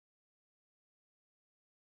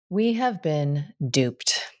We have been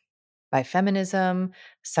duped by feminism,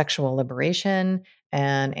 sexual liberation,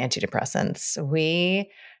 and antidepressants.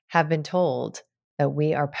 We have been told that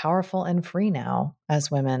we are powerful and free now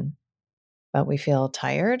as women, but we feel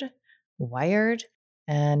tired, wired,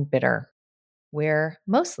 and bitter. We're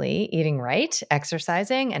mostly eating right,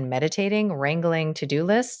 exercising and meditating, wrangling to-do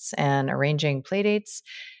lists and arranging playdates,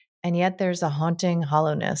 and yet there's a haunting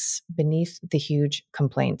hollowness beneath the huge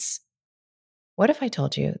complaints. What if I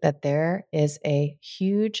told you that there is a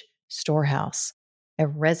huge storehouse, a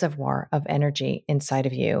reservoir of energy inside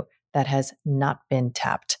of you that has not been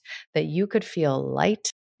tapped, that you could feel light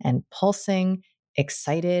and pulsing,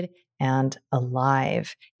 excited and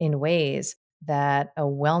alive in ways that a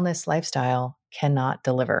wellness lifestyle cannot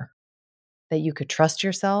deliver, that you could trust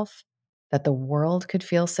yourself, that the world could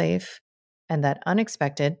feel safe, and that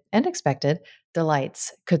unexpected and expected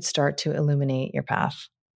delights could start to illuminate your path.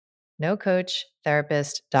 No coach,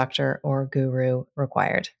 therapist, doctor, or guru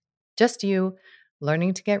required. Just you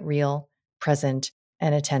learning to get real, present,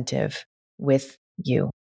 and attentive with you.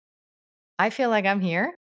 I feel like I'm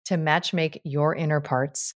here to matchmake your inner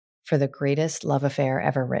parts for the greatest love affair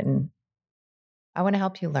ever written. I want to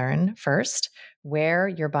help you learn first where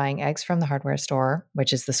you're buying eggs from the hardware store,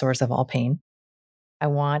 which is the source of all pain. I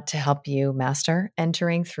want to help you master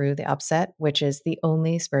entering through the upset, which is the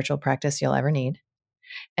only spiritual practice you'll ever need,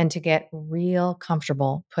 and to get real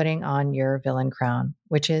comfortable putting on your villain crown,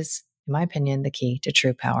 which is, in my opinion, the key to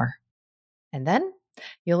true power. And then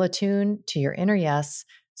you'll attune to your inner yes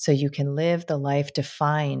so you can live the life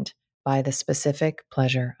defined by the specific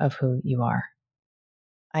pleasure of who you are.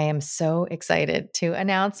 I am so excited to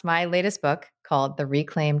announce my latest book called The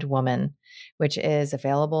Reclaimed Woman, which is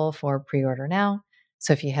available for pre-order now.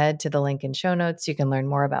 So if you head to the link in show notes, you can learn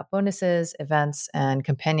more about bonuses, events, and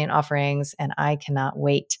companion offerings. And I cannot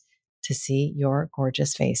wait to see your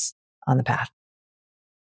gorgeous face on the path.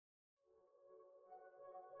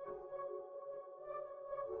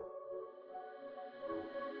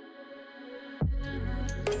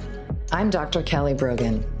 I'm Dr. Kelly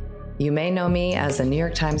Brogan. You may know me as a New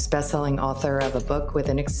York Times bestselling author of a book with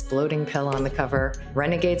an exploding pill on the cover,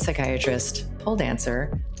 renegade psychiatrist, pole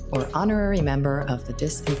dancer, or honorary member of the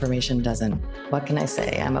Disinformation Dozen. What can I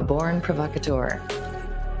say? I'm a born provocateur.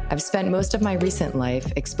 I've spent most of my recent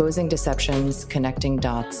life exposing deceptions, connecting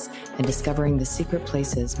dots, and discovering the secret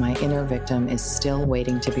places my inner victim is still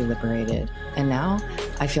waiting to be liberated. And now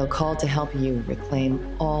I feel called to help you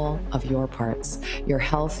reclaim all of your parts, your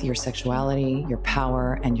health, your sexuality, your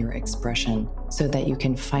power, and your expression, so that you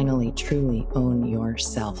can finally truly own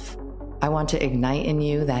yourself. I want to ignite in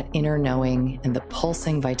you that inner knowing and the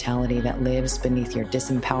pulsing vitality that lives beneath your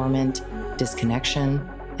disempowerment, disconnection,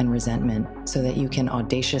 and resentment, so that you can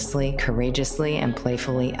audaciously, courageously, and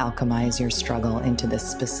playfully alchemize your struggle into the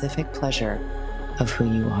specific pleasure of who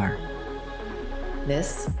you are.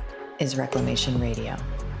 This is Reclamation Radio,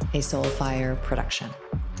 a Soulfire production.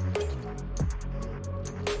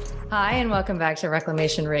 Hi, and welcome back to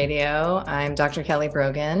Reclamation Radio. I'm Dr. Kelly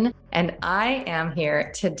Brogan, and I am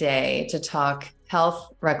here today to talk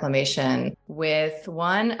health reclamation with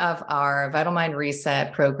one of our Vital Mind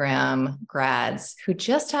Reset program grads who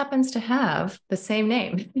just happens to have the same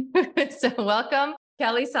name. So welcome,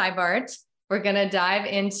 Kelly Cibart. We're going to dive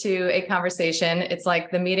into a conversation. It's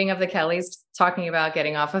like the meeting of the Kellys talking about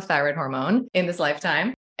getting off of thyroid hormone in this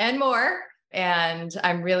lifetime and more. And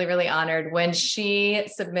I'm really, really honored when she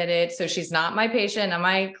submitted. So she's not my patient, not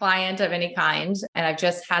my client of any kind. And I've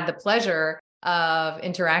just had the pleasure of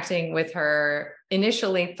interacting with her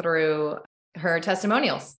initially through her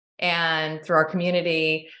testimonials and through our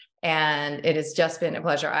community. And it has just been a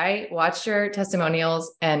pleasure. I watched her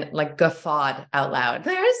testimonials and like guffawed out loud.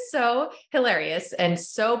 They're so hilarious and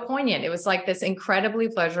so poignant. It was like this incredibly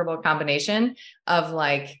pleasurable combination of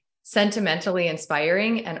like sentimentally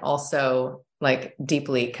inspiring and also like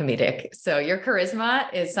deeply comedic. So your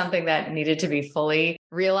charisma is something that needed to be fully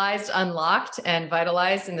realized, unlocked, and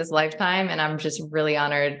vitalized in this lifetime. And I'm just really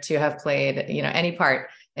honored to have played, any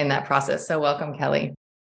part in that process. So welcome, Kelly.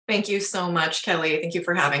 Thank you so much, Kelly. Thank you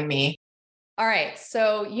for having me. All right.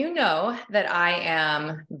 So you know that I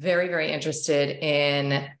am very, very interested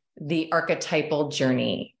in the archetypal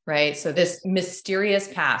journey, right? So this mysterious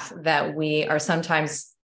path that we are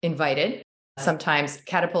sometimes invited, sometimes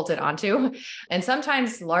catapulted onto, and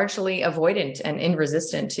sometimes largely avoidant and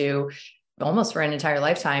resistant to almost for an entire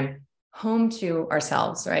lifetime, home to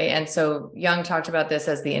ourselves, right? And so Jung talked about this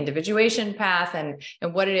as the individuation path and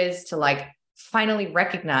what it is to like finally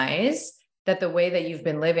recognize that the way that you've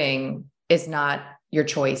been living is not your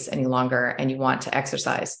choice any longer and you want to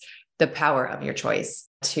exercise the power of your choice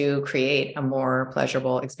to create a more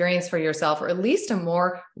pleasurable experience for yourself, or at least a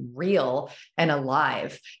more real and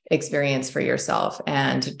alive experience for yourself,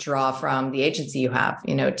 and to draw from the agency you have,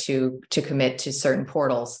 to commit to certain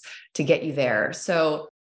portals to get you there. So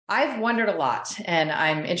I've wondered a lot, and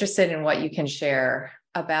I'm interested in what you can share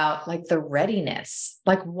about like the readiness.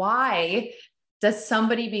 Like, why does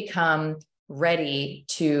somebody become ready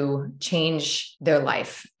to change their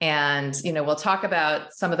life? And, we'll talk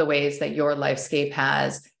about some of the ways that your lifescape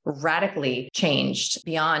has radically changed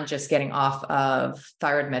beyond just getting off of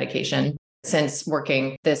thyroid medication since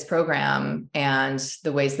working this program and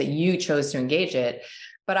the ways that you chose to engage it.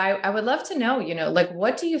 But I would love to know, like,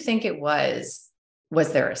 what do you think it was?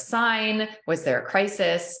 Was there a sign? Was there a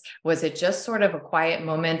crisis? Was it just sort of a quiet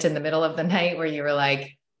moment in the middle of the night where you were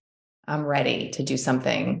like, I'm ready to do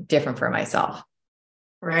something different for myself?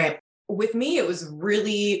 Right. With me, it was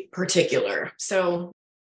really particular. So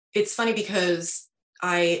it's funny because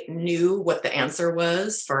I knew what the answer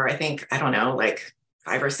was for, I think, I don't know, like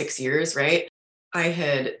 5 or 6 years, right? I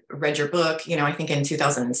had read your book, I think in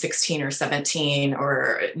 2016 or 17,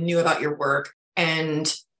 or knew about your work.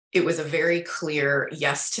 And it was a very clear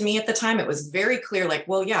yes to me at the time. It was very clear, like,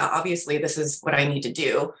 well, yeah, obviously this is what I need to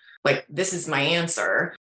do. Like, this is my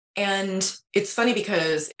answer. And it's funny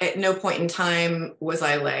because at no point in time was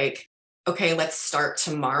I like, okay, let's start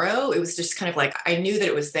tomorrow. It was just kind of like, I knew that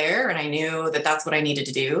it was there, and I knew that that's what I needed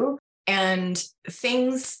to do. And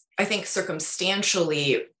things, I think,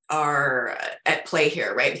 circumstantially are at play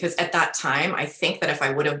here, right? Because at that time, I think that if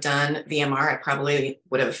I would have done VMR, I probably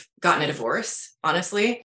would have gotten a divorce,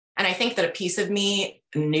 honestly. And I think that a piece of me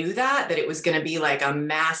knew that it was going to be like a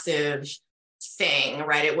massive thing,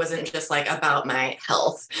 right? It wasn't just like about my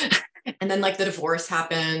health. And then like the divorce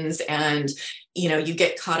happens, and, you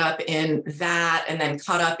get caught up in that, and then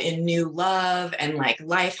caught up in new love, and like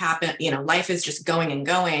life happened, life is just going and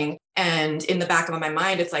going. And in the back of my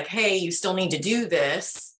mind, it's like, hey, you still need to do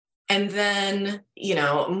this. And then,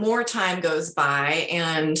 more time goes by,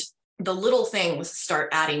 and the little things start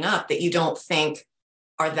adding up that you don't think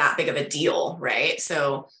are that big of a deal, right?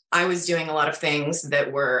 So I was doing a lot of things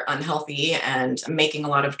that were unhealthy and making a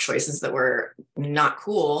lot of choices that were not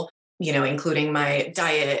cool, including my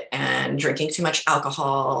diet and drinking too much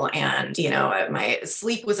alcohol. And, my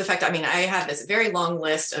sleep was affected. I mean, I had this very long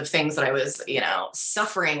list of things that I was,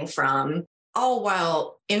 suffering from, all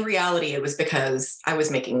while in reality, it was because I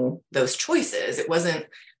was making those choices. It wasn't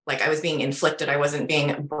like I was being inflicted. I wasn't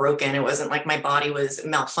being broken. It wasn't like my body was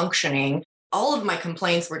malfunctioning. All of my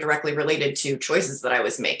complaints were directly related to choices that I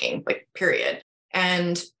was making, like, period.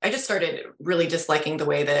 And I just started really disliking the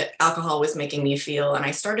way that alcohol was making me feel. And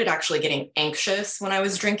I started actually getting anxious when I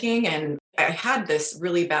was drinking. And I had this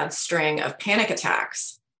really bad string of panic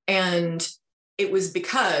attacks. And it was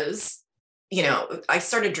because, I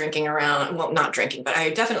started drinking around, well, not drinking, but I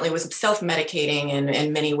definitely was self-medicating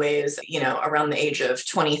in many ways, around the age of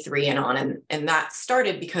 23 and on. And that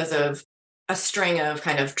started because of a string of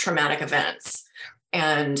kind of traumatic events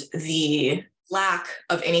and the lack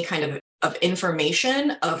of any kind of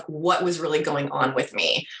information of what was really going on with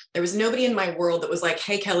me. There was nobody in my world that was like,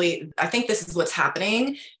 hey, Kelly, I think this is what's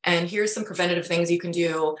happening. And here's some preventative things you can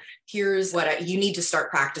do. Here's what you need to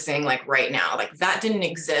start practicing like right now. Like, that didn't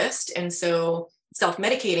exist. And so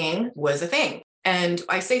self-medicating was a thing. And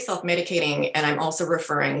I say self-medicating, and I'm also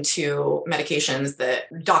referring to medications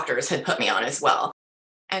that doctors had put me on as well.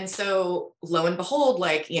 And so lo and behold,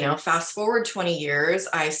 like, fast forward 20 years,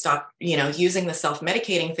 I stopped, using the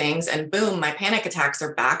self-medicating things, and boom, my panic attacks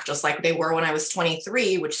are back just like they were when I was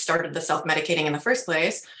 23, which started the self-medicating in the first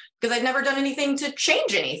place, because I'd never done anything to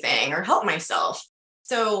change anything or help myself.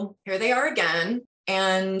 So here they are again.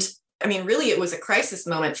 And I mean, really, it was a crisis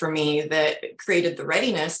moment for me that created the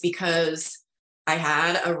readiness, because I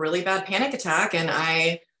had a really bad panic attack and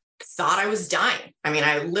I thought I was dying. I mean,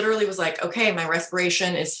 I literally was like, okay, my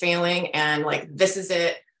respiration is failing, and like, this is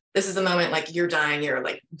it. This is the moment, like, you're dying. You're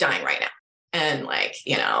like dying right now. And like,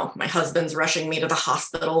 my husband's rushing me to the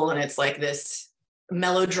hospital, and it's like this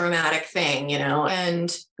melodramatic thing,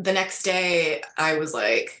 and the next day I was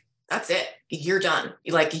like, that's it. You're done.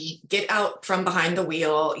 Like, get out from behind the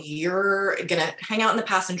wheel. You're going to hang out in the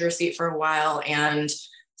passenger seat for a while, and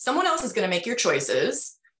someone else is going to make your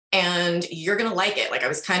choices, and you're going to like it. Like, I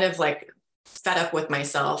was kind of like fed up with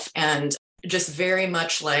myself, and just very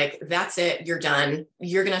much like, that's it. You're done.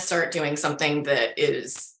 You're going to start doing something that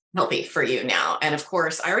is healthy for you now. And of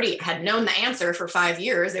course, I already had known the answer for 5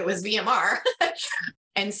 years. It was VMR.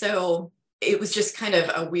 And so it was just kind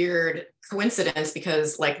of a weird coincidence,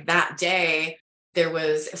 because like that day there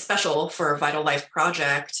was a special for Vital Life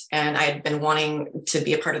Project, and I had been wanting to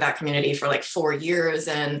be a part of that community for like 4 years.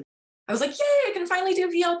 And I was like, yay, I can finally do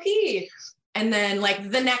VLP. And then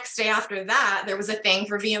like the next day after that, there was a thing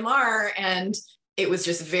for VMR, and it was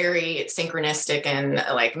just very synchronistic and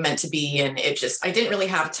like meant to be. And I didn't really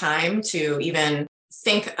have time to even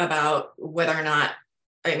think about whether or not,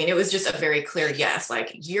 I mean, it was just a very clear yes,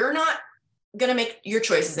 like you're not going to make your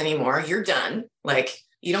choices anymore. You're done. Like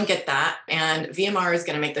you don't get that. And VMR is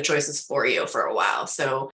going to make the choices for you for a while.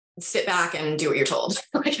 So sit back and do what you're told.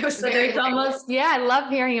 Like it was so there's almost, I love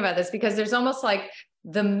hearing about this, because there's almost like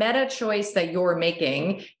the meta choice that you're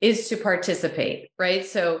making is to participate, right?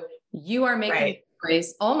 So you are making a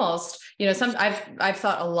choice almost, I've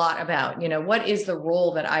thought a lot about, what is the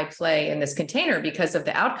role that I play in this container because of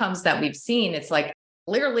the outcomes that we've seen. It's like,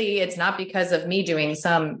 clearly it's not because of me doing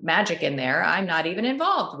some magic in there. I'm not even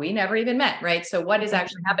involved. We never even met, right? So what is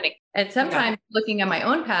actually happening? And sometimes looking at my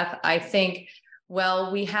own path, I think,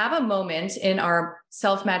 well, we have a moment in our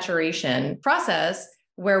self-maturation process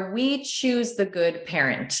where we choose the good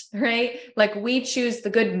parent, right? Like we choose the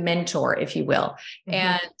good mentor, if you will. Mm-hmm.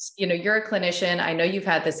 And, you're a clinician. I know you've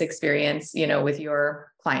had this experience, with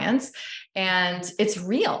your clients, and it's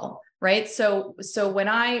real, right? So when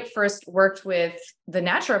I first worked with the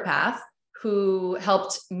naturopath who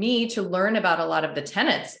helped me to learn about a lot of the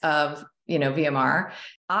tenets of, VMR,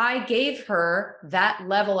 I gave her that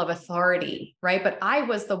level of authority, right? But I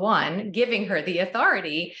was the one giving her the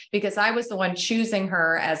authority because I was the one choosing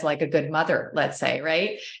her as like a good mother, let's say,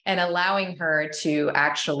 right? And allowing her to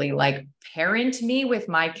actually like parent me with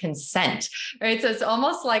my consent, right? So it's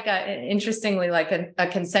almost like interestingly, like a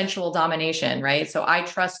consensual domination, right? So I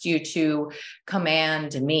trust you to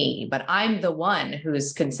command me, but I'm the one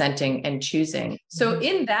who's consenting and choosing. So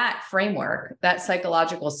in that framework, that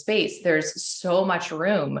psychological space, there's so much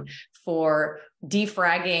room for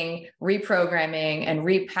defragging, reprogramming, and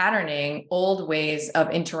repatterning old ways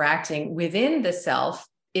of interacting within the self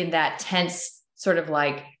in that tense sort of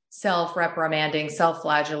like self-reprimanding,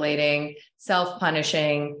 self-flagellating,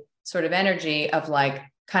 self-punishing sort of energy of like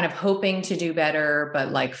kind of hoping to do better,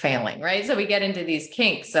 but like failing, right? So we get into these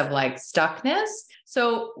kinks of like stuckness.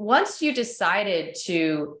 So once you decided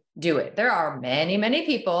to do it, there are many, many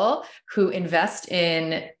people who invest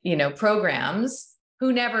in, programs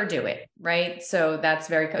who never do it, right? So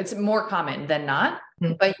it's more common than not,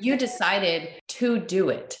 but you decided to do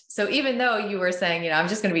it. So even though you were saying, I'm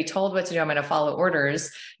just going to be told what to do, I'm going to follow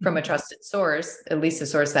orders from a trusted source, at least a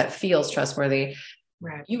source that feels trustworthy.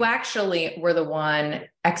 Right. You actually were the one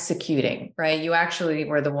executing, right? You actually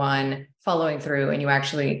were the one following through, and you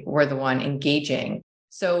actually were the one engaging.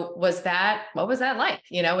 So what was that like?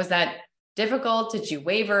 Was that difficult? Did you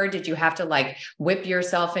waver? Did you have to like whip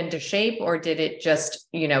yourself into shape, or did it just,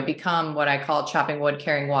 become what I call chopping wood,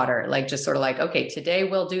 carrying water? Like just sort of like, okay, today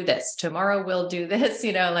we'll do this. Tomorrow we'll do this,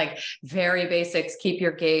 like very basics, keep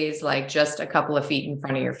your gaze like just a couple of feet in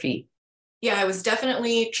front of your feet. Yeah, I was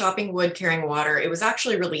definitely chopping wood, carrying water. It was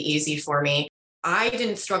actually really easy for me. I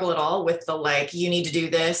didn't struggle at all with the like, you need to do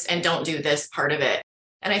this and don't do this part of it.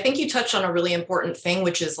 And I think you touched on a really important thing,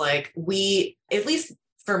 which is like at least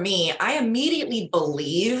for me, I immediately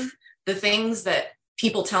believe the things that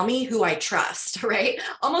people tell me who I trust, right?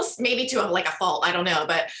 Almost maybe to like a fault, I don't know.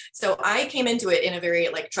 But so I came into it in a very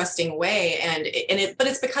like trusting way. But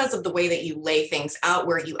it's because of the way that you lay things out,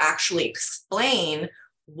 where you actually explain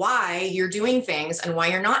why you're doing things and why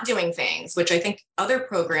you're not doing things, which I think other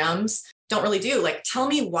programs don't really do. Like, tell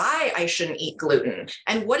me why I shouldn't eat gluten.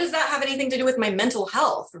 And what does that have anything to do with my mental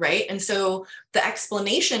health, right? And so the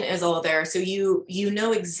explanation is all there. So you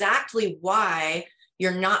know exactly why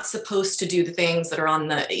you're not supposed to do the things that are on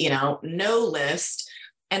the, no list,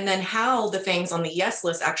 and then how the things on the yes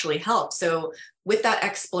list actually help. So with that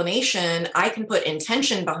explanation, I can put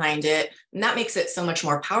intention behind it, and that makes it so much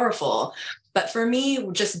more powerful. But for me,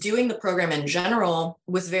 just doing the program in general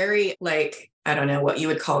was very like, I don't know what you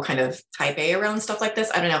would call kind of type A around stuff like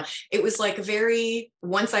this. I don't know. It was like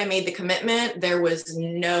once I made the commitment, there was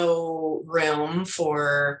no room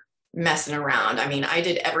for messing around. I mean, I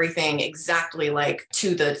did everything exactly like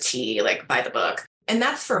to the T, like by the book. And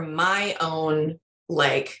that's for my own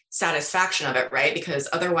like satisfaction of it, right? Because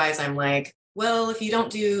otherwise I'm like, well, if you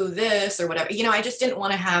don't do this or whatever, I just didn't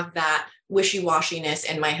want to have that wishy-washiness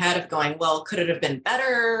in my head of going, well, could it have been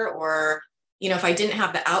better? Or, if I didn't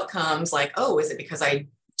have the outcomes, like, oh, is it because I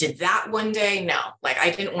did that one day? No, like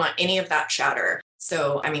I didn't want any of that chatter.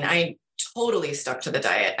 So, I mean, I totally stuck to the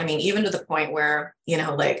diet. I mean, even to the point where,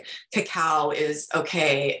 like cacao is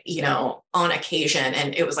okay, on occasion.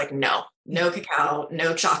 And it was like, no, no cacao,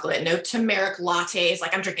 no chocolate, no turmeric lattes.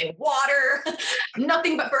 Like I'm drinking water,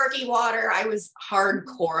 nothing but Berkey water. I was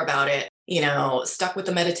hardcore about it. Stuck with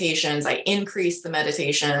the meditations. I increased the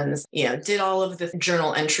meditations, did all of the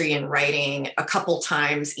journal entry and writing a couple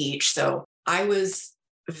times each. So I was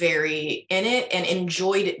very in it and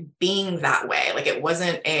enjoyed being that way. Like it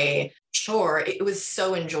wasn't a chore. It was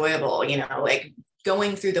so enjoyable, like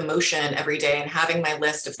going through the motion every day and having my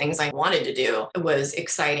list of things I wanted to do was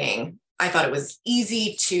exciting. I thought it was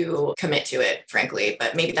easy to commit to it, frankly,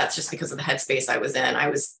 but maybe that's just because of the headspace I was in. I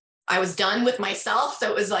was done with myself.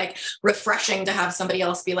 So it was like refreshing to have somebody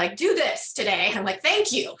else be like, do this today. I'm like,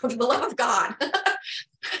 thank you for the love of God.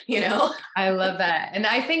 I love that. And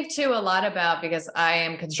I think too, a lot about, because I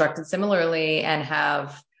am constructed similarly and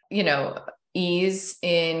have, ease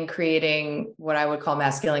in creating what I would call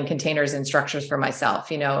masculine containers and structures for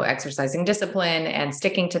myself, exercising discipline and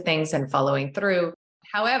sticking to things and following through.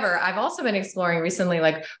 However, I've also been exploring recently,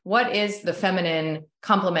 like, what is the feminine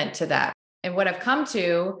complement to that? And what I've come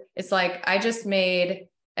to is like, I just made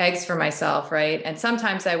eggs for myself, right? And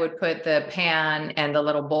sometimes I would put the pan and the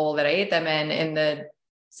little bowl that I ate them in the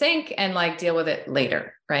sink and like deal with it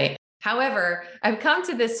later, right? However, I've come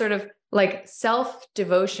to this sort of like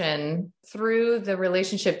self-devotion through the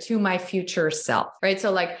relationship to my future self, right?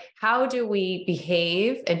 So like, how do we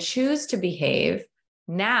behave and choose to behave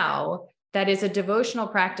now that is a devotional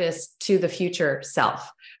practice to the future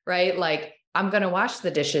self, right? Like, I'm going to wash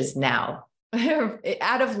the dishes now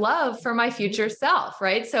out of love for my future self,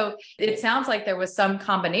 right? So it sounds like there was some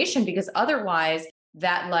combination, because otherwise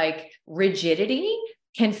that like rigidity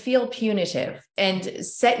can feel punitive and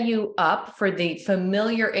set you up for the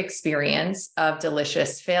familiar experience of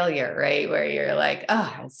delicious failure, right? Where you're like,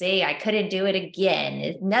 oh, see, I couldn't do it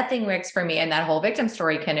again. Nothing works for me. And that whole victim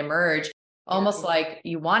story can emerge almost like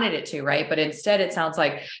you wanted it to, right? But instead, it sounds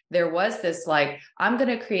like there was this like, I'm going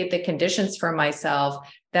to create the conditions for myself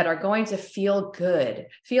that are going to feel good,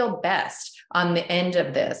 feel best on the end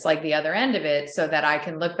of this, like the other end of it, so that I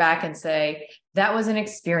can look back and say, that was an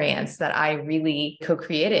experience that I really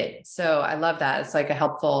co-created. So I love that. It's like a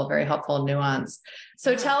helpful, very helpful nuance.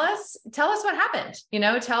 So tell us what happened,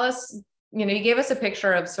 tell us, you gave us a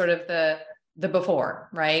picture of sort of the before,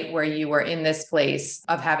 right? Where you were in this place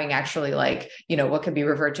of having actually like, what could be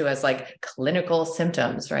referred to as like clinical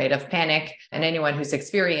symptoms, right? Of panic. And anyone who's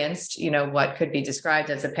experienced, what could be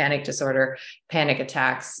described as a panic disorder, panic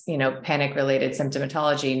attacks, panic related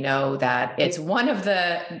symptomatology, know that it's one of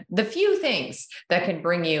the few things that can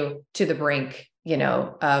bring you to the brink,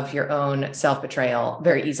 of your own self-betrayal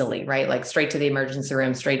very easily, right? Like straight to the emergency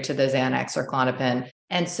room, straight to the Xanax or Klonopin.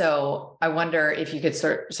 And so I wonder if you could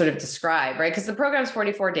sort of describe, right? Because the program's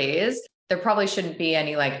 44 days. There probably shouldn't be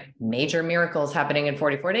any like major miracles happening in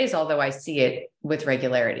 44 days, although I see it with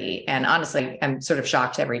regularity. And honestly, I'm sort of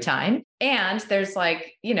shocked every time. And there's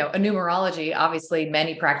like, a numerology. Obviously,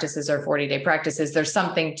 many practices are 40-day practices. There's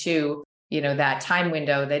something to, that time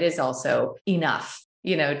window that is also enough,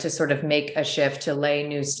 to sort of make a shift, to lay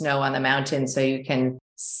new snow on the mountain so you can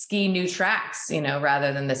ski new tracks,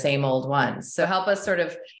 rather than the same old ones. So help us sort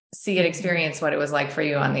of see and experience what it was like for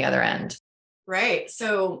you on the other end. Right.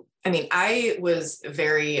 So, I was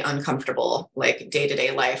very uncomfortable, like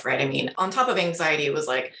day-to-day life, right? On top of anxiety, it was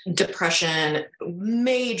like depression,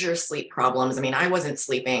 major sleep problems. I wasn't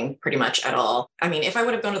sleeping pretty much at all. If I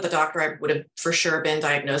would have gone to the doctor, I would have for sure been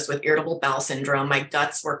diagnosed with irritable bowel syndrome. My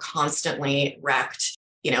guts were constantly wrecked.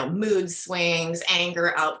 Mood swings,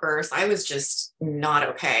 anger outbursts. I was just not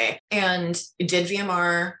okay. And did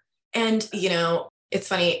VMR. And, it's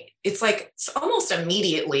funny. It's like almost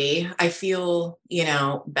immediately I feel,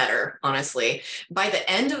 better, honestly. By the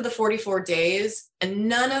end of the 44 days,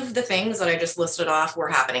 none of the things that I just listed off were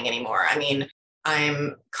happening anymore.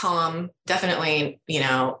 I'm calm. Definitely,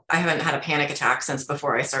 I haven't had a panic attack since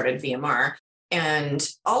before I started VMR. And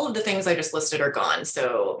all of the things I just listed are gone.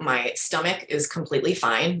 So my stomach is completely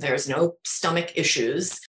fine. There's no stomach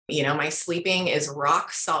issues. My sleeping is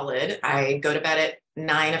rock solid. I go to bed at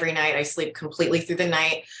 9 every night. I sleep completely through the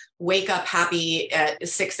night, wake up happy at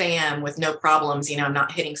 6 a.m. with no problems. I'm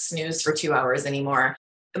not hitting snooze for 2 hours anymore.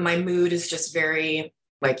 My mood is just very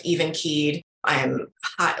like even keyed. I'm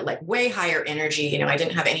high, like way higher energy. I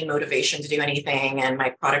didn't have any motivation to do anything, and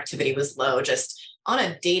my productivity was low just on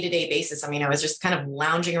a day-to-day basis. I was just kind of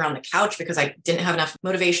lounging around the couch because I didn't have enough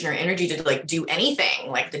motivation or energy to like do anything,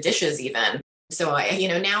 like the dishes even. So I,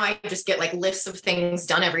 now I just get like lists of things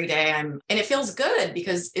done every day. And it feels good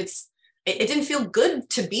because it didn't feel good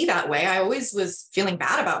to be that way. I always was feeling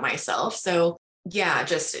bad about myself. So yeah,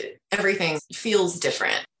 just everything feels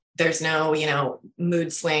different. There's no,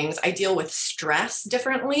 mood swings. I deal with stress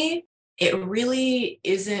differently. it really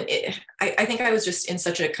isn't. I think I was just in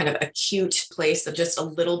such a kind of acute place that just a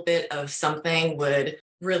little bit of something would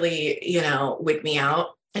really, wig me out.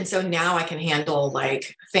 And so now I can handle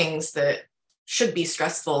like things that should be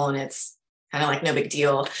stressful, and it's kind of like no big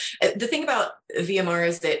deal. The thing about VMR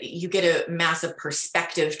is that you get a massive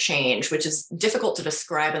perspective change, which is difficult to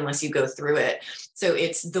describe unless you go through it. So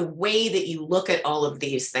it's the way that you look at all of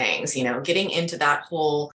these things, getting into that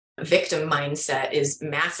whole victim mindset is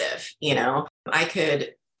massive. I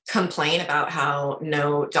could complain about how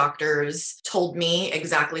no doctors told me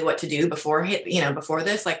exactly what to do before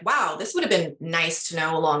this. Like, wow, this would have been nice to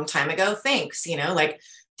know a long time ago. Thanks. Like,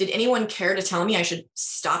 did anyone care to tell me I should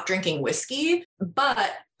stop drinking whiskey?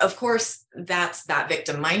 But of course, that's that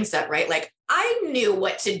victim mindset, right? Like, I knew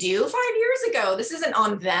what to do 5 years ago. This isn't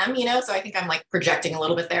on them, So I think I'm like projecting a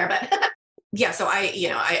little bit there, but yeah. So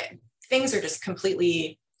I things are just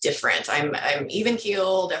completely different. I'm even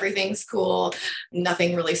keeled. Everything's cool.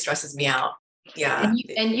 Nothing really stresses me out. Yeah.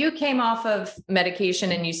 And you came off of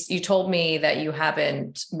medication, and you told me that you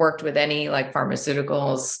haven't worked with any like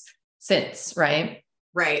pharmaceuticals since, right?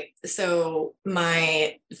 Right. So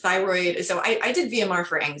my thyroid, so I did VMR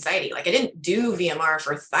for anxiety. Like, I didn't do VMR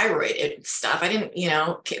for thyroid stuff. I didn't,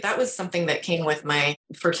 that was something that came with my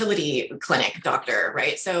fertility clinic doctor.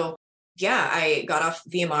 Right. So yeah, I got off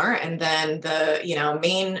VMR, and then the,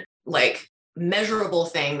 main like measurable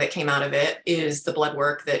thing that came out of it is the blood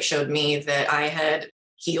work that showed me that I had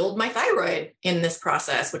healed my thyroid in this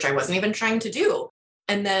process, which I wasn't even trying to do.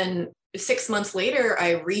 And then 6 months later,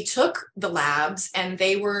 I retook the labs, and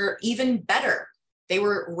they were even better. They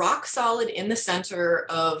were rock solid in the center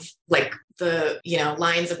of like the,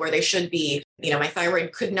 lines of where they should be. My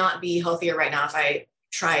thyroid could not be healthier right now if I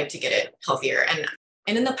tried to get it healthier.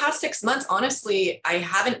 And in the past 6 months, honestly, I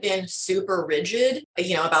haven't been super rigid,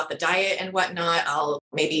 about the diet and whatnot. I'll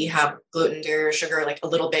maybe have gluten, dairy, or sugar, like a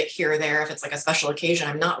little bit here or there if it's like a special occasion.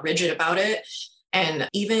 I'm not rigid about it. And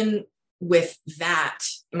even with that,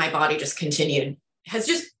 my body has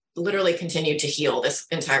just literally continued to heal this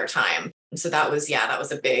entire time. And so that was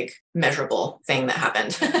a big measurable thing that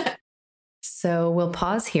happened. So we'll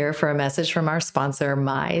pause here for a message from our sponsor,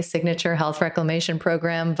 my signature health reclamation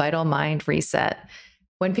program, Vital Mind Reset.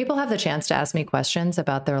 When people have the chance to ask me questions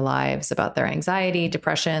about their lives, about their anxiety,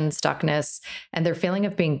 depression, stuckness, and their feeling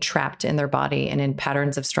of being trapped in their body and in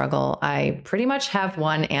patterns of struggle, I pretty much have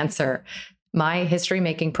one answer. My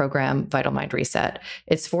history-making program, Vital Mind Reset.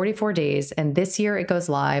 It's 44 days, and this year it goes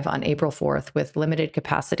live on April 4th with limited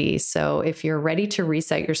capacity. So if you're ready to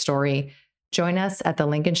reset your story, join us at the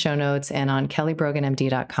link in show notes and on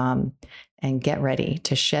kellybroganmd.com, and get ready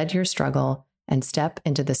to shed your struggle and step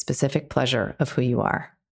into the specific pleasure of who you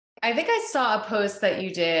are. I think I saw a post that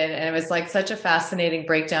you did, and it was like such a fascinating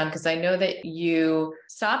breakdown, because I know that you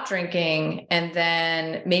stopped drinking and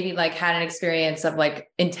then maybe like had an experience of like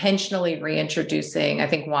intentionally reintroducing, I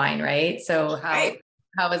think, wine, right? So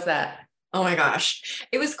how was that? Oh my gosh.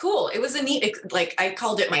 It was cool. It was a neat, like I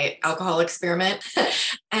called it my alcohol experiment.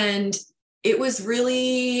 And it was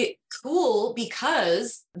really cool,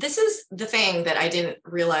 because this is the thing that I didn't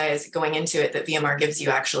realize going into it that VMR gives you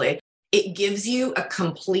actually. It gives you a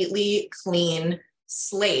completely clean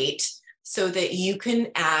slate so that you can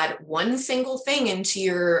add one single thing into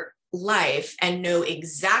your life and know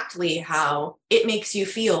exactly how it makes you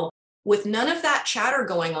feel, with none of that chatter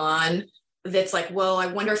going on. That's like, well, I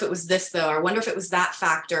wonder if it was this though, or I wonder if it was that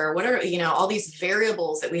factor. What are, all these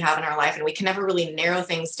variables that we have in our life, and we can never really narrow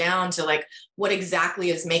things down to like what exactly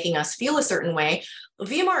is making us feel a certain way.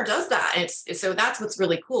 VMR does that. And so that's what's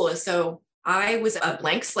really cool. Is so I was a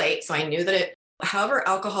blank slate. So I knew that however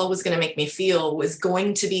alcohol was going to make me feel was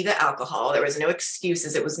going to be the alcohol. There was no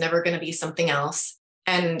excuses. It was never going to be something else.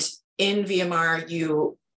 And in VMR,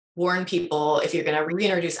 you warn people, if you're going to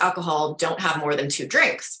reintroduce alcohol, don't have more than 2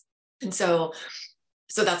 drinks. And so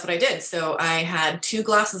that's what I did. So I had 2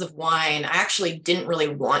 glasses of wine. I actually didn't really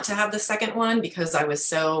want to have the second one because I was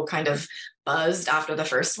so kind of buzzed after the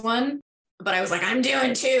first one. But I was like, I'm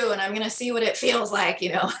doing 2 and I'm going to see what it feels like,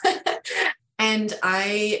 And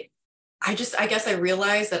I guess I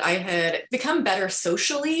realized that I had become better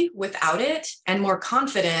socially without it and more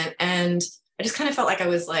confident. And I just kind of felt like I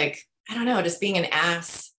was like, I don't know, just being an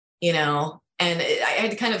ass, and I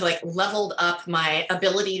had kind of like leveled up my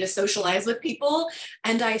ability to socialize with people.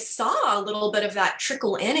 And I saw a little bit of that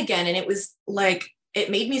trickle in again. And it was like,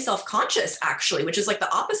 it made me self-conscious actually, which is like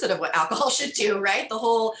the opposite of what alcohol should do, right? The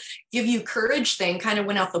whole give you courage thing kind of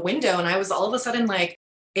went out the window. And I was all of a sudden like,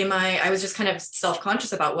 I was just kind of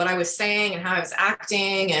self-conscious about what I was saying and how I was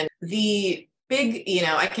acting. And the big,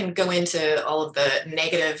 I can go into all of the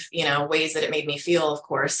negative, ways that it made me feel, of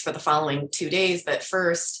course, for the following 2 days. But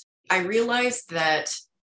first, I realized that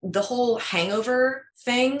the whole hangover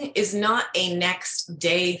thing is not a next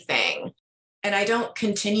day thing. And I don't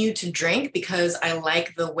continue to drink because I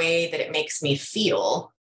like the way that it makes me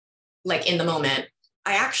feel, like in the moment.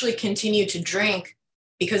 I actually continue to drink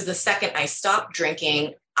because the second I stop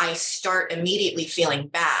drinking, I start immediately feeling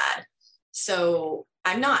bad. So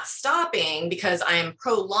I'm not stopping because I'm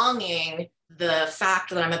prolonging the fact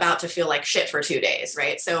that I'm about to feel like shit for 2 days,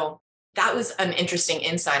 right? So that was an interesting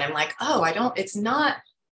insight. I'm like, oh, I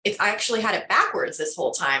actually had it backwards this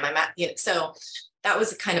whole time. So that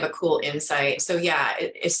was kind of a cool insight. So yeah,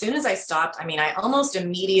 as soon as I stopped, I almost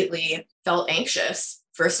immediately felt anxious.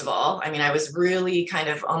 First of all, I was really kind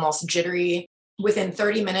of almost jittery. Within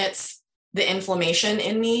 30 minutes, the inflammation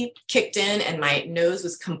in me kicked in and my nose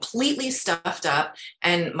was completely stuffed up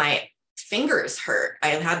and my fingers hurt. I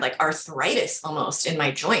had like arthritis almost in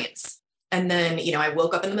my joints. And then, I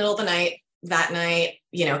woke up in the middle of the night that night,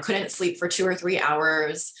 couldn't sleep for 2 or 3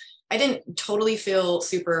 hours. I didn't totally feel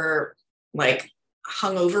super like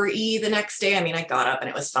hungover-y the next day. I got up and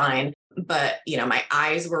it was fine, but my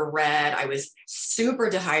eyes were red. I was super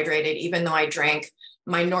dehydrated, even though I drank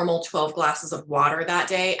my normal 12 glasses of water that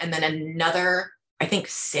day. And then another, I think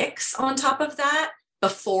 6 on top of that.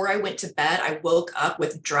 Before I went to bed, I woke up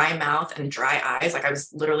with dry mouth and dry eyes. Like I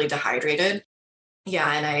was literally dehydrated.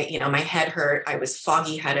 Yeah. And my head hurt. I was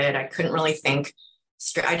foggy headed. I couldn't really think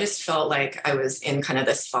straight. I just felt like I was in kind of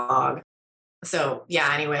this fog. So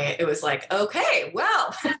yeah, anyway, it was like, okay,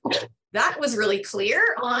 well, that was really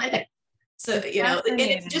clear on. So, and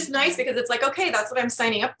it's just nice because it's like, okay, that's what I'm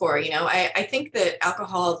signing up for. I think that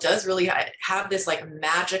alcohol does really have this like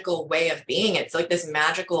magical way of being. It's like this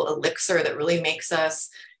magical elixir that really makes us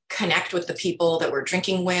connect with the people that we're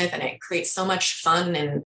drinking with. And it creates so much fun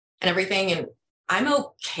and everything. And I'm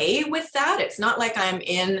okay with that. It's not like I'm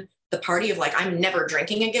in the party of like, I'm never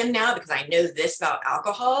drinking again now because I know this about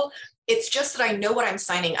alcohol. It's just that I know what I'm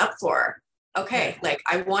signing up for. Okay, like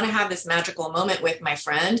I want to have this magical moment with my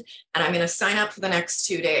friend and I'm going to sign up for the next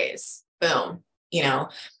 2 days. Boom,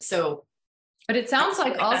 so. But it sounds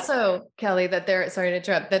like also, Kelly, that sorry to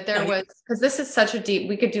interrupt, that there was, because this is such a deep,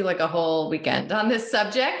 we could do like a whole weekend on this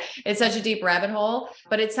subject. It's such a deep rabbit hole,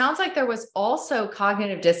 but it sounds like there was also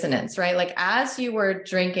cognitive dissonance, right? Like as you were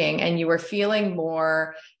drinking and you were feeling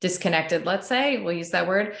more disconnected, let's say, we'll use that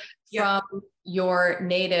word, from your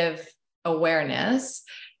native awareness,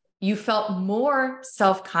 you felt more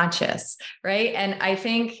self-conscious, right? And I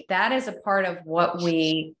think that is a part of what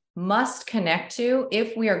we must connect to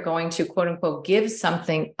if we are going to quote unquote give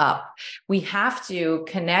something up. We have to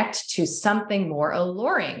connect to something more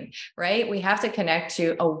alluring, right? We have to connect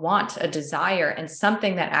to a want, a desire, and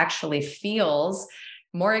something that actually feels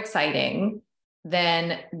more exciting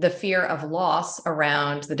than the fear of loss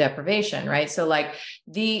around the deprivation, right? So like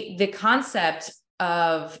the concept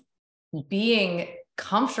of being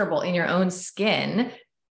comfortable in your own skin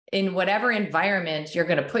in whatever environment you're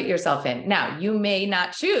going to put yourself in. Now, you may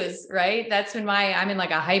not choose, right? That's when I'm in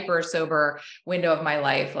like a hyper sober window of my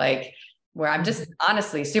life, like where I'm just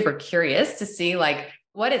honestly super curious to see like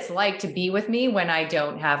what it's like to be with me when I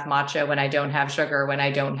don't have matcha, when I don't have sugar, when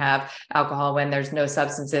I don't have alcohol, when there's no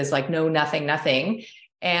substances, like no, nothing.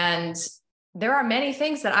 And there are many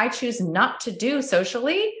things that I choose not to do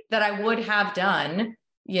socially that I would have done,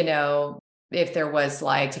 if there was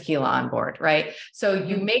like tequila on board, right? So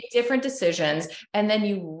you make different decisions and then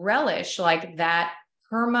you relish like that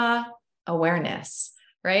perma awareness,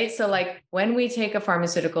 right? So like when we take a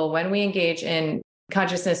pharmaceutical, when we engage in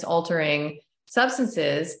consciousness altering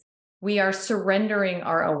substances, we are surrendering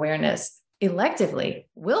our awareness electively,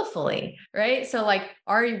 willfully, right? So like,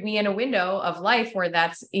 are we in a window of life where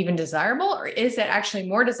that's even desirable, or is it actually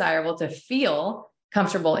more desirable to feel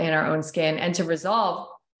comfortable in our own skin and to resolve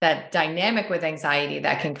that dynamic with anxiety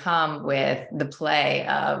that can come with the play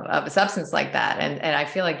of a substance like that? And I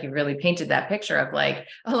feel like you really painted that picture of like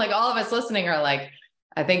all of us listening are like,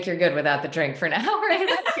 I think you're good without the drink for now, right?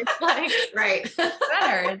 It's like, right.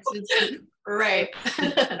 better. It's right.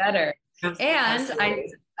 better. And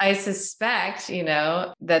I suspect,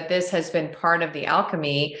 that this has been part of the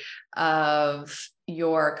alchemy of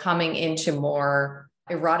your coming into more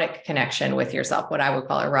erotic connection with yourself, what I would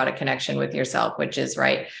call erotic connection with yourself, which is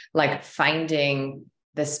right, like finding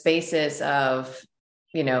the spaces of,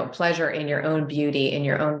 pleasure in your own beauty, in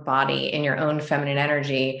your own body, in your own feminine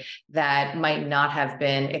energy that might not have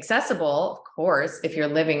been accessible, of course, if you're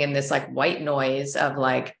living in this like white noise of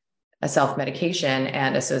like a self-medication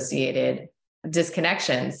and associated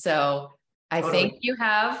disconnection. So I think Totally. you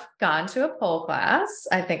have gone to a pole class.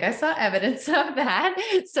 I think I saw evidence of that.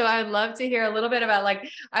 So I'd love to hear a little bit about,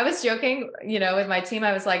 like, I was joking, with my team.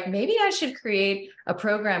 I was like, maybe I should create a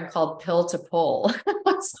program called Pill to Pole. I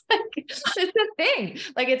was like, it's a thing.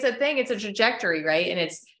 Like, it's a thing. It's a trajectory, right?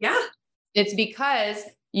 And Yeah. it's because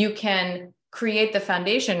you can create the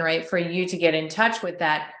foundation, right, for you to get in touch with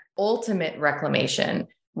that ultimate reclamation,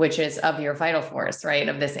 which is of your vital force, right?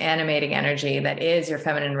 Of this animating energy that is your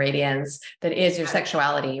feminine radiance, that is your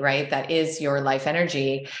sexuality, right? That is your life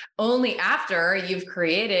energy. Only after you've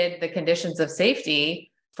created the conditions of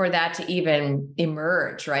safety for that to even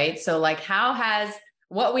emerge, right? So, like, how has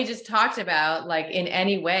what we just talked about, like, in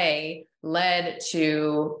any way led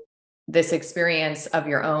to this experience of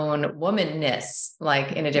your own womanness,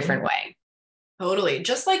 like, in a different way? Totally.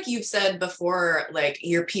 Just like you've said before, like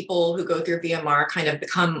your people who go through VMR kind of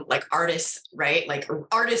become like artists, right? Like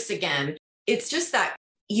artists again. It's just that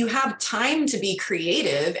you have time to be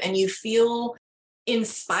creative and you feel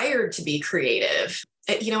inspired to be creative.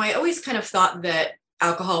 I always kind of thought that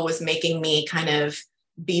alcohol was making me kind of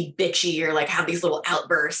be bitchy or like have these little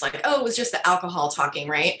outbursts, like, oh, it was just the alcohol talking,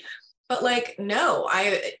 right? But like, no,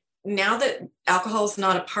 now that alcohol is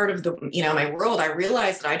not a part of the my world, I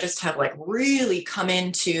realize that I just have like really come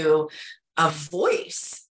into a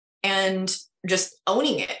voice and just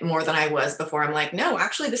owning it more than I was before. I'm like, no,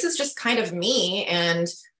 actually this is just kind of me. And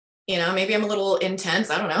maybe I'm a little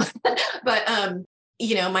intense, I don't know. But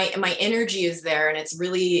my energy is there and it's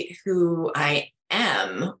really who I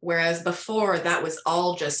am, whereas before that was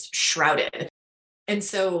all just shrouded. And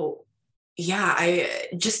so yeah, I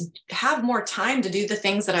just have more time to do the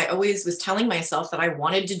things that I always was telling myself that I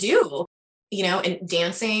wanted to do, and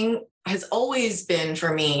dancing has always been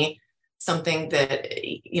for me something that,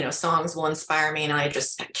 songs will inspire me and I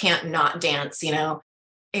just can't not dance,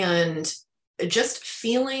 and just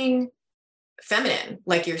feeling feminine,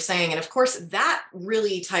 like you're saying. And of course, that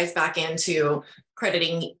really ties back into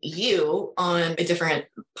crediting you on a different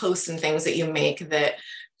posts and things that you make that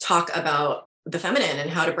talk about the feminine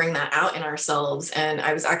and how to bring that out in ourselves. And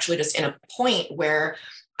I was actually just in a point where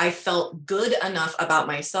I felt good enough about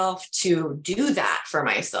myself to do that for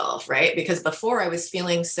myself, right? Because before I was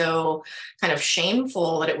feeling so kind of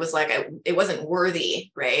shameful that it was like it wasn't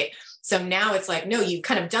worthy, right? So now it's like, no, you've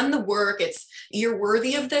kind of done the work. You're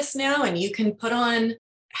worthy of this now, and you can put on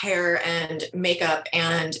hair and makeup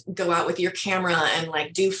and go out with your camera and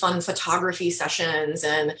like do fun photography sessions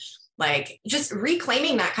and like just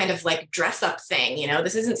reclaiming that kind of like dress up thing.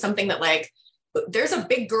 This isn't something that like, there's a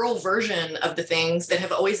big girl version of the things that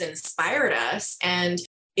have always inspired us. And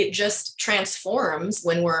it just transforms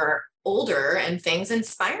when we're older and things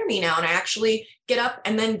inspire me now. And I actually get up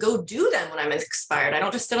and then go do them when I'm inspired. I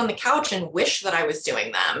don't just sit on the couch and wish that I was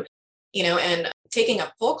doing them, and taking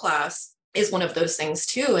a pole class is one of those things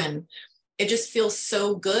too. And it just feels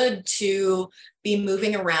so good to be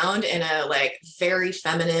moving around in a like very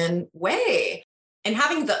feminine way and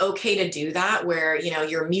having the okay to do that, where,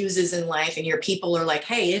 your muses in life and your people are like,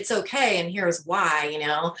 hey, it's okay. And here's why,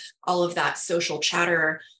 all of that social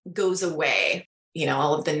chatter goes away,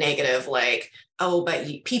 all of the negative, like, oh, but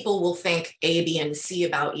people will think A, B, and C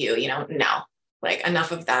about you, no, like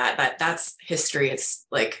enough of that, that's history. It's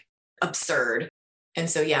like absurd. And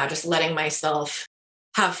so, yeah, just letting myself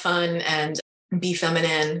have fun and be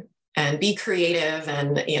feminine and be creative.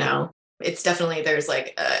 And, it's definitely, there's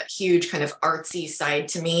like a huge kind of artsy side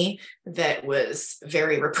to me that was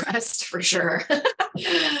very repressed for sure.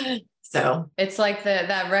 So it's like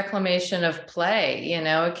that reclamation of play,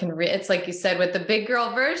 it can, it's like you said, with the big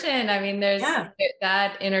girl version. I mean, there's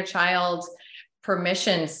that inner child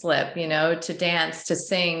permission slip, to dance, to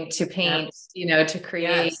sing, to paint, to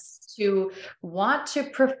create, to want to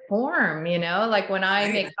perform, like when I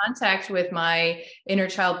make contact with my inner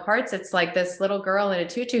child parts, it's like this little girl in a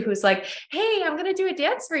tutu who's like, hey, I'm going to do a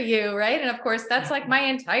dance for you. Right. And of course, that's like my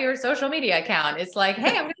entire social media account. It's like,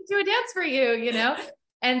 hey, I'm going to do a dance for you,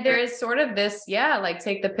 and there is sort of this, like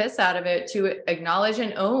take the piss out of it, to acknowledge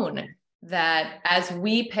and own that as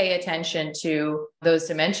we pay attention to those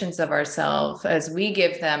dimensions of ourselves, as we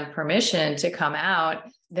give them permission to come out,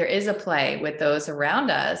 there is a play with those around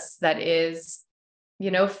us that is,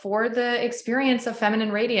 for the experience of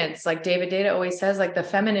feminine radiance. Like David Data always says, like the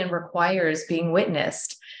feminine requires being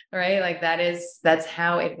witnessed, right? Like that's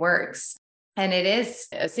how it works. And it is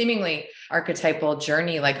a seemingly archetypal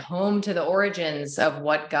journey, like home to the origins of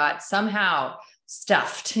what got somehow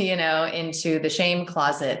stuffed, into the shame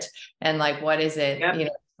closet. And like, what is it,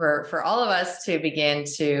 for all of us to begin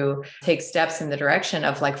to take steps in the direction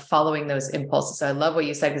of like following those impulses. So I love what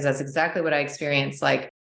you said, because that's exactly what I experienced. Like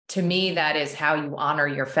to me, that is how you honor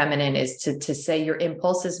your feminine, is to say your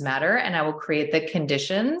impulses matter, and I will create the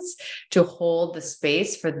conditions to hold the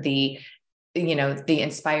space for the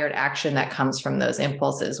inspired action that comes from those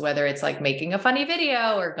impulses, whether it's like making a funny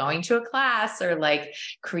video or going to a class or like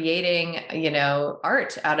creating,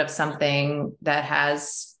 art out of something that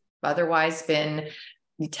has otherwise been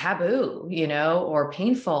taboo, or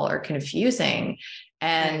painful or confusing.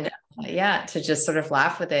 And yeah, to just sort of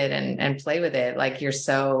laugh with it and play with it. Like you're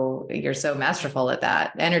so masterful at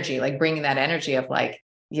that energy, like bringing that energy of like,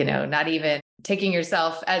 not even taking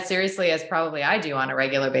yourself as seriously as probably I do on a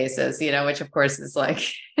regular basis, which of course is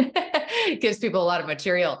like, gives people a lot of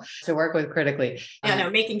material to work with critically. Yeah, no,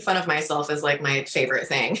 making fun of myself is like my favorite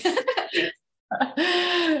thing.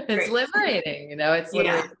 It's liberating, it's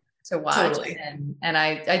liberating to watch. Totally. And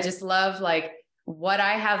I just love like what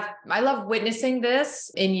I love witnessing this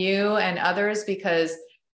in you and others, because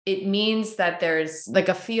it means that there's like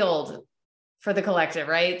a field for the collective,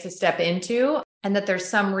 right, to step into. And that there's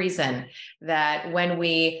some reason that when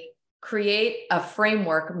we create a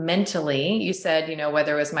framework mentally, you said,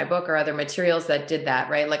 whether it was my book or other materials that did that,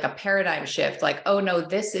 right? Like a paradigm shift, like, oh no,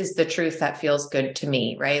 this is the truth that feels good to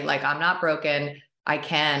me, right? Like I'm not broken. I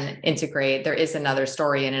can integrate. There is another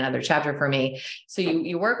story and another chapter for me. So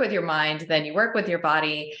you work with your mind, then you work with your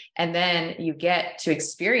body, and then you get to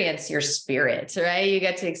experience your spirit, right? You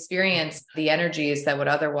get to experience the energies that would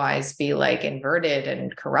otherwise be like inverted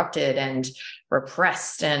and corrupted and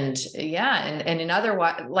repressed. And in other,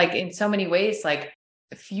 like in so many ways, like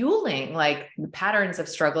fueling like the patterns of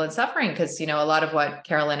struggle and suffering. Because, a lot of what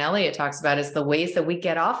Carolyn Elliott talks about is the ways that we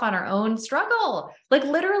get off on our own struggle, like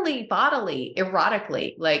literally bodily,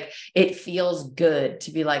 erotically, like it feels good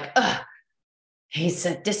to be like, ugh, he's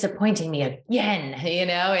disappointing me again, in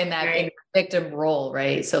that in victim role.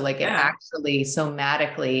 Right. So like it actually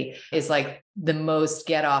somatically is like the most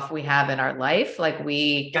get off we have in our life. Like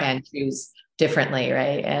we can choose differently.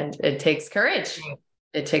 Right. And it takes courage.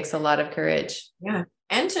 It takes a lot of courage. Yeah.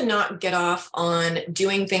 And to not get off on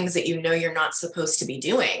doing things that you're not supposed to be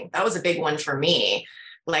doing. That was a big one for me.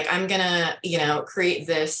 Like, I'm going to, create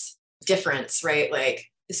this difference, right? Like,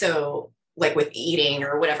 so like with eating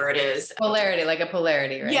or whatever it is. Polarity, like a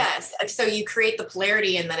polarity, right? Yes. So you create the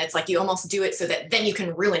polarity, and then it's like you almost do it so that then you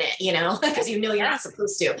can ruin it, because you're not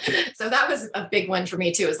supposed to. So that was a big one for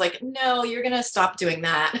me too. It was like, no, you're going to stop doing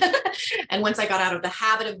that. And once I got out of the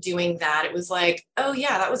habit of doing that, it was like, oh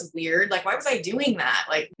yeah, that was weird. Like, why was I doing that?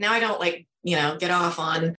 Like now I don't like, get off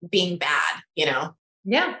on being bad,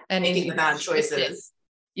 Yeah. And making the bad choices.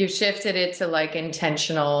 You shifted it to like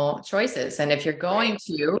intentional choices. And if you're going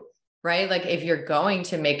to, right? Like if you're going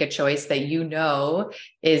to make a choice that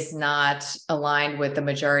is not aligned with the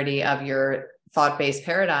majority of your thought-based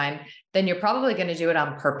paradigm, then you're probably going to do it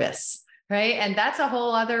on purpose, right? And that's a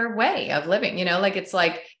whole other way of living, like it's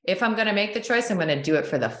like, if I'm going to make the choice, I'm going to do it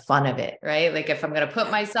for the fun of it, right? Like if I'm going to put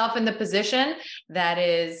myself in the position that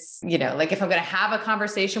is, like if I'm going to have a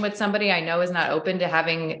conversation with somebody I know is not open to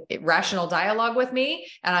having rational dialogue with me,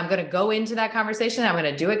 and I'm going to go into that conversation, I'm going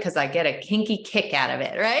to do it because I get a kinky kick out of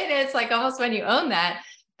it, right? And it's like almost when you own that,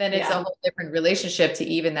 then it's a whole different relationship to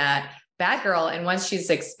even that bad girl. And once she's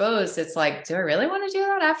exposed, it's like, do I really want to do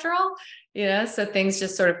that after all? So things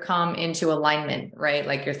just sort of come into alignment, right?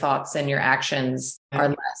 Like your thoughts and your actions are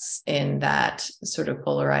less in that sort of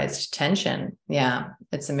polarized tension. Yeah,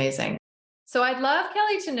 it's amazing. So I'd love,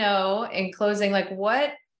 Kelly, to know in closing, like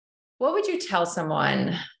what would you tell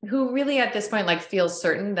someone who really at this point, like feels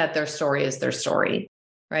certain that their story is their story,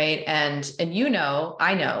 right? And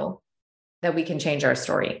I know that we can change our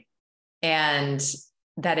story, and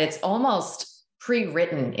that it's almost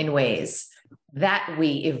pre-written in ways that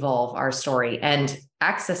we evolve our story, and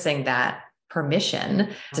accessing that permission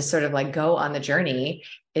to sort of like go on the journey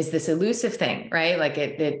is this elusive thing, right? Like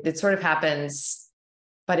it sort of happens,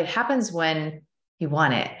 but it happens when you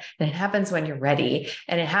want it, and it happens when you're ready.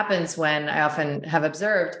 And it happens when, I often have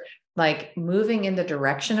observed, like moving in the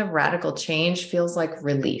direction of radical change feels like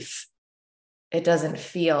relief. It doesn't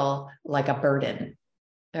feel like a burden.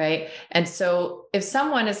 Right. And so if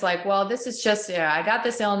someone is like, well, this is just, I got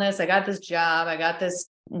this illness, I got this job, I got this,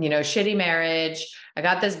 shitty marriage, I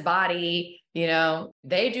got this body,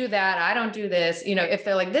 they do that, I don't do this, if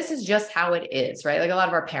they're like, this is just how it is, right? Like a lot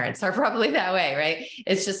of our parents are probably that way, right?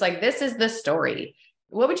 It's just like, this is the story.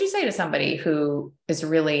 What would you say to somebody who is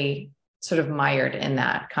really sort of mired in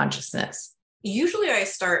that consciousness? Usually I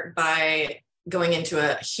start by going into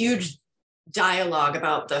a huge dialogue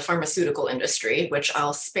about the pharmaceutical industry, which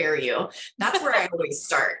I'll spare you. That's where I always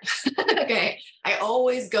start. Okay. I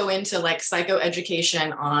always go into like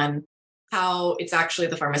psychoeducation on how it's actually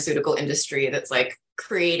the pharmaceutical industry that's like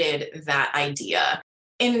created that idea.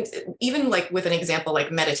 And even like with an example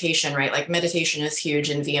like meditation, right? Like meditation is huge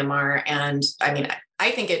in VMR. And I mean,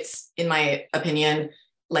 I think it's, in my opinion,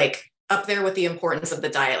 like up there with the importance of the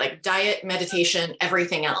diet, like diet, meditation,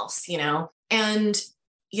 everything else, And,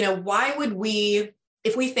 why would we,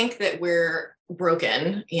 if we think that we're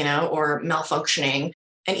broken, or malfunctioning,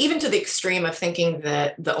 and even to the extreme of thinking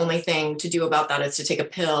that the only thing to do about that is to take a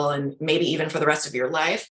pill and maybe even for the rest of your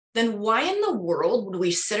life, then why in the world would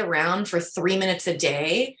we sit around for 3 minutes a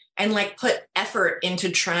day and like put effort into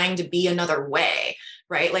trying to be another way,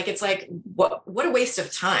 right? Like, it's like, what a waste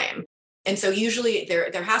of time. And so usually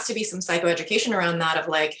there has to be some psychoeducation around that of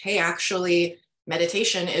like, hey, actually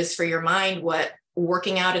meditation is for your mind what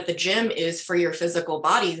working out at the gym is for your physical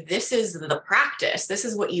body. This is the practice. This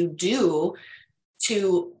is what you do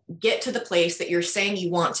to get to the place that you're saying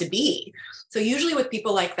you want to be. So usually with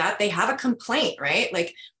people like that, they have a complaint, right?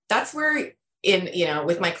 Like that's where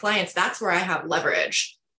with my clients, that's where I have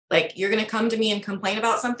leverage. Like, you're going to come to me and complain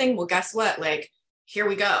about something. Well, guess what? Like, here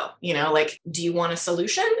we go. Like, do you want a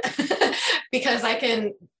solution? Because I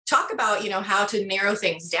can talk about, how to narrow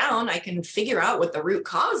things down. I can figure out what the root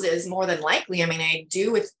cause is more than likely. I mean, I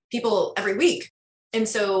do with people every week. And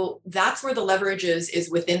so that's where the leverage is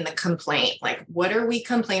within the complaint. Like, what are we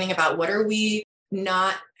complaining about? What are we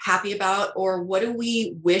not happy about? Or what do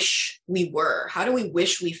we wish we were? How do we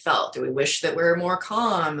wish we felt? Do we wish that we're more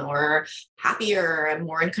calm or happier and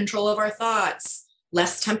more in control of our thoughts,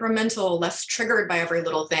 less temperamental, less triggered by every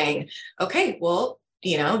little thing? Okay, well, do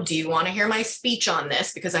you want to hear my speech on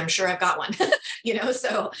this? Because I'm sure I've got one,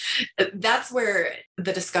 so that's where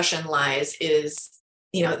the discussion lies is,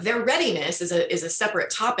 their readiness is a separate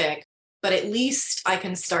topic, but at least I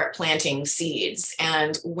can start planting seeds.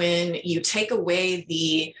 And when you take away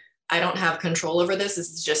I don't have control over this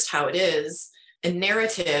is just how it is, a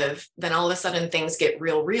narrative, then all of a sudden things get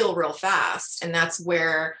real fast. And that's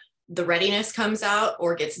where the readiness comes out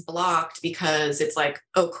or gets blocked because it's like,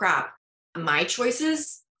 oh crap, my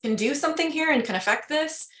choices can do something here and can affect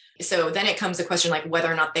this. So then it comes a question like whether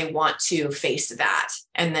or not they want to face that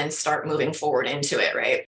and then start moving forward into it.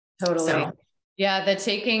 Right. Totally. So, yeah. The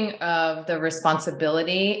taking of the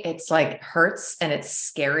responsibility, it's like hurts and it's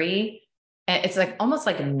scary. And it's like almost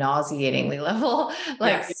like nauseatingly level,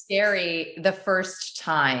 like scary. The first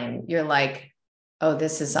time you're like, oh,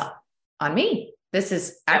 this is on me. This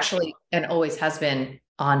is actually, and always has been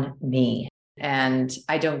on me. And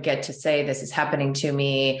I don't get to say this is happening to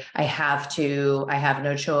me. I have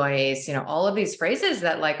no choice. All of these phrases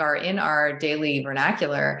that like are in our daily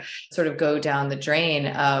vernacular sort of go down the drain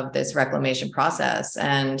of this reclamation process.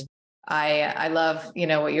 And I love,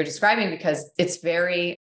 what you're describing because it's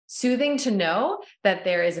very soothing to know that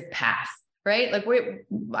there is a path, right? Like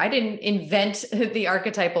I didn't invent the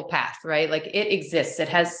archetypal path, right? Like it exists, it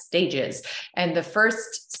has stages. And the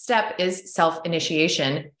first step is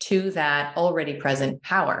self-initiation to that already present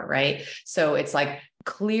power, right? So it's like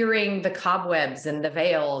clearing the cobwebs and the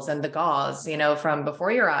veils and the gauze, from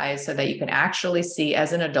before your eyes so that you can actually see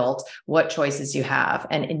as an adult what choices you have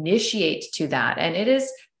and initiate to that. And it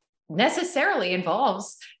is necessarily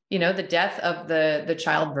involves the death of the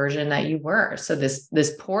child version that you were. So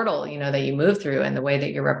this portal, that you move through and the way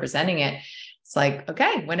that you're representing it, it's like,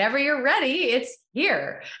 okay, whenever you're ready, it's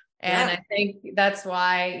here. And I think that's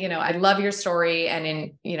why, I love your story.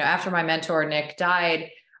 And after my mentor, Nick,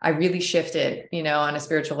 died, I really shifted, on a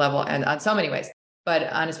spiritual level and on so many ways, but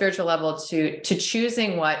on a spiritual level to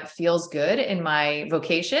choosing what feels good in my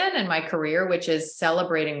vocation and my career, which is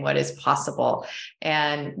celebrating what is possible.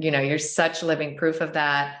 And, you're such living proof of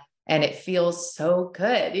that. And it feels so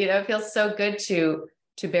good, it feels so good to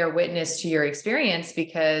bear witness to your experience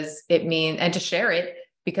because it means, and to share it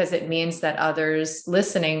because it means that others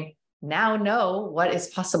listening now know what is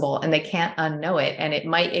possible and they can't unknow it. And it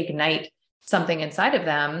might ignite something inside of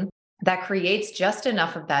them that creates just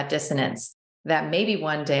enough of that dissonance that maybe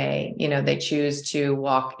one day, they choose to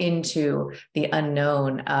walk into the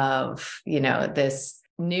unknown of, this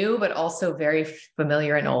new, but also very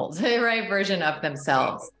familiar and old, right, version of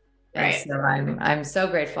themselves. Right. And so I'm so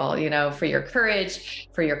grateful, for your courage,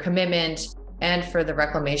 for your commitment, and for the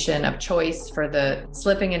reclamation of choice, for the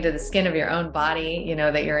slipping into the skin of your own body,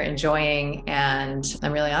 that you're enjoying. And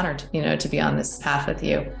I'm really honored, to be on this path with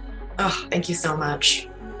you. Oh, thank you so much.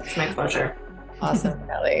 It's my pleasure. Awesome,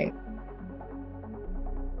 Kelly.